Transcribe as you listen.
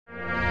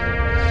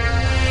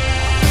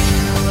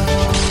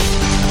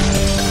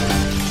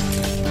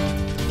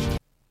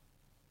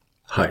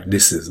Hi,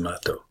 this is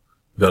Mato.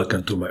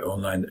 Welcome to my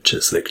online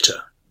chess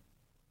lecture.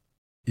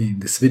 In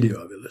this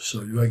video I will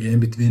show you a game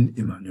between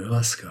Emanuel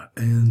Lasker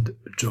and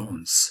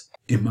Jones.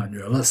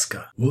 Emanuel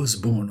Lasker was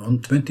born on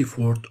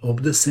 24th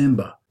of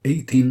December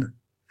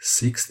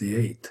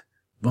 1868,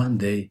 one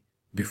day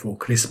before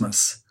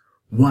Christmas,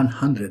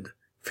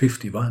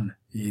 151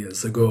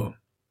 years ago.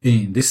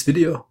 In this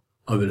video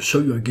I will show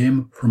you a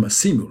game from a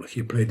Simul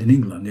he played in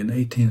England in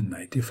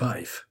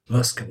 1895.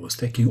 Lasker was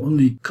taking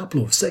only a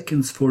couple of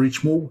seconds for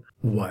each move,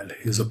 while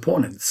his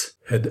opponents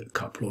had a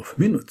couple of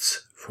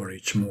minutes for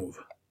each move.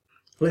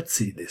 Let's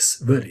see this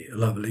very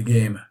lovely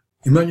game.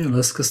 Emanuel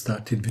Lasker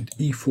started with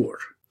e4.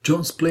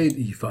 Jones played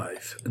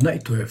e5,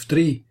 knight to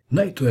f3,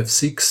 knight to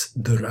f6,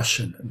 the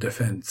Russian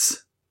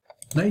defense.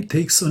 Knight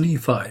takes on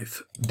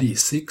e5,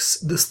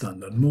 d6, the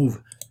standard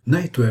move.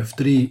 Knight to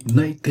f3,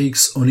 knight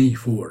takes on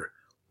e4.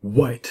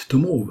 White to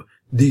move,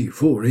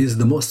 d4 is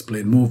the most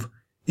played move.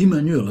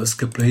 Emanuel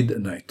Lasker played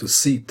knight to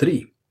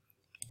c3.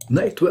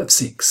 Knight to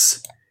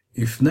f6.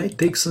 If knight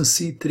takes on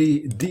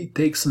c3, d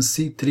takes on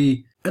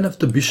c3, and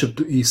after bishop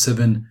to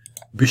e7,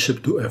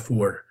 bishop to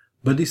f4.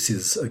 But this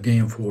is a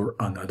game for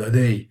another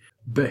day.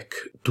 Back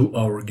to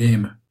our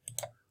game.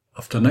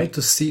 After knight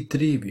to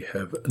c3 we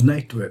have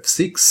knight to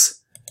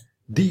f6,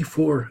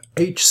 d4,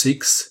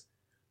 h6,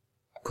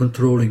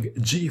 controlling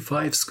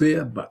g5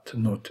 square but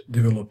not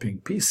developing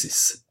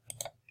pieces.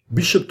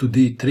 Bishop to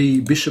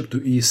d3, bishop to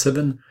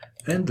e7,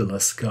 and the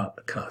Lasker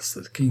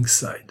castled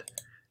kingside.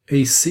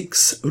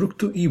 a6, rook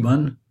to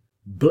e1,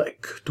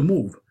 black to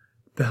move.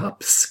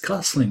 Perhaps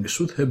castling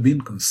should have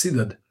been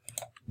considered.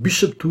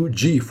 Bishop to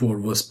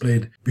g4 was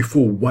played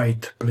before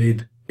white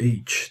played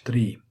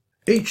h3.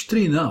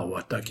 h3 now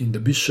attacking the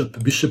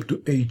bishop, bishop to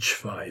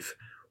h5.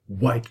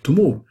 White to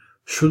move.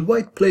 Should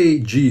white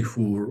play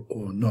g4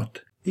 or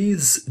not?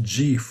 Is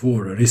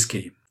g4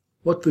 risky?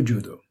 What would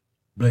you do?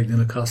 Black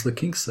then a castle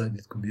kingside,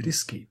 it could be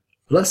risky.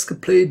 Lasker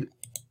played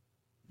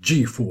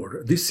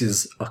g4. This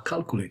is a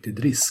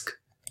calculated risk.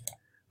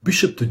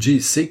 Bishop to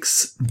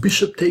g6,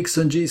 bishop takes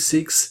on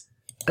g6,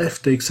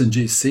 f takes on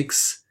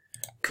g6,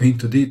 queen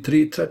to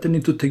d3,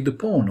 threatening to take the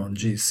pawn on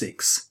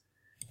g6.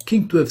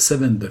 King to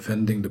f7,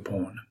 defending the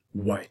pawn.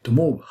 White to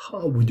move.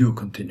 How would you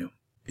continue?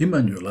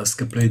 Emanuel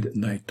Lasker played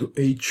knight to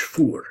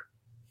h4.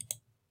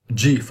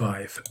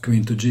 g5,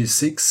 queen to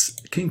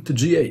g6, king to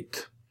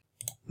g8.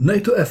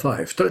 Knight to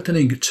f5,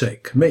 threatening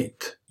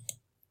checkmate.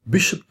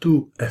 Bishop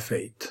to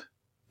f8,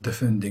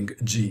 defending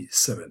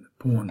g7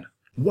 pawn.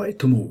 White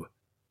to move.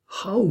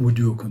 How would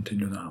you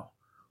continue now?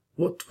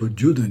 What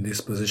would you do in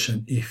this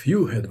position if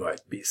you had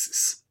white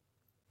pieces?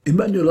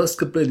 Emanuel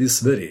Lasker played this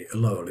very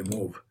lovely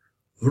move.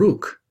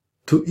 Rook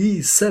to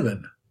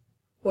e7.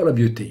 What a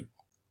beauty.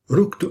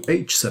 Rook to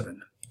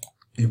h7.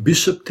 If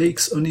bishop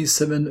takes on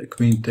e7,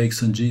 queen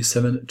takes on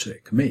g7,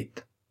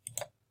 checkmate.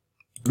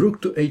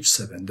 Rook to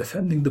h7,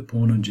 defending the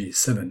pawn on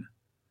g7.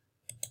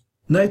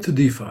 Knight to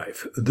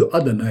d5, the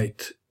other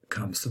knight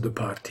comes to the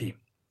party.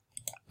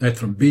 Knight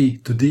from b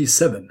to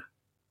d7.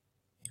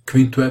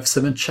 Queen to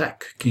f7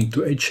 check, king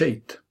to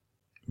h8.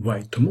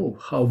 White to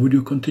move. How would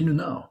you continue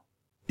now?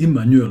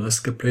 Emanuel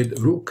Lasker played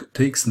rook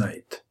takes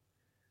knight.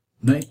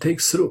 Knight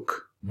takes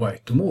rook.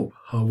 White to move.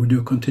 How would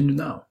you continue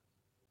now?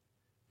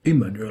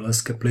 Emanuel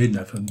Lasker played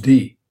knight from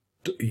d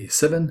to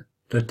e7,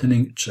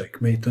 threatening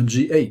checkmate on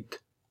g8.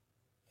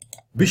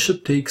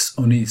 Bishop takes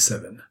on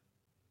e7.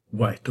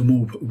 White to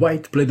move.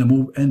 White played a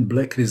move and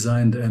black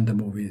resigned, and the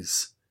move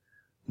is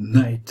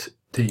knight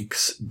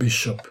takes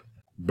bishop.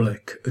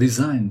 Black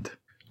resigned.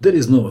 There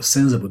is no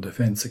sensible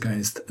defense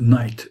against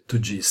knight to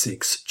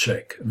g6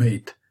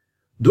 checkmate.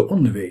 The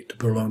only way to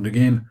prolong the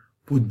game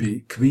would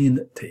be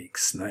queen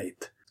takes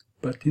knight.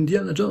 But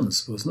Indiana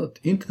Jones was not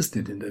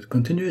interested in that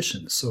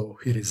continuation, so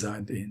he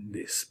resigned in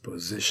this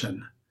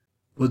position.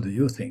 What do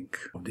you think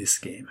of this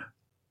game?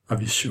 I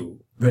wish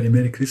you very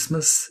Merry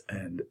Christmas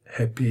and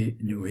Happy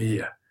New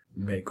Year.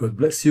 May God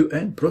bless you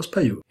and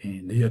prosper you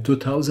in the year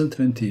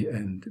 2020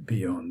 and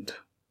beyond.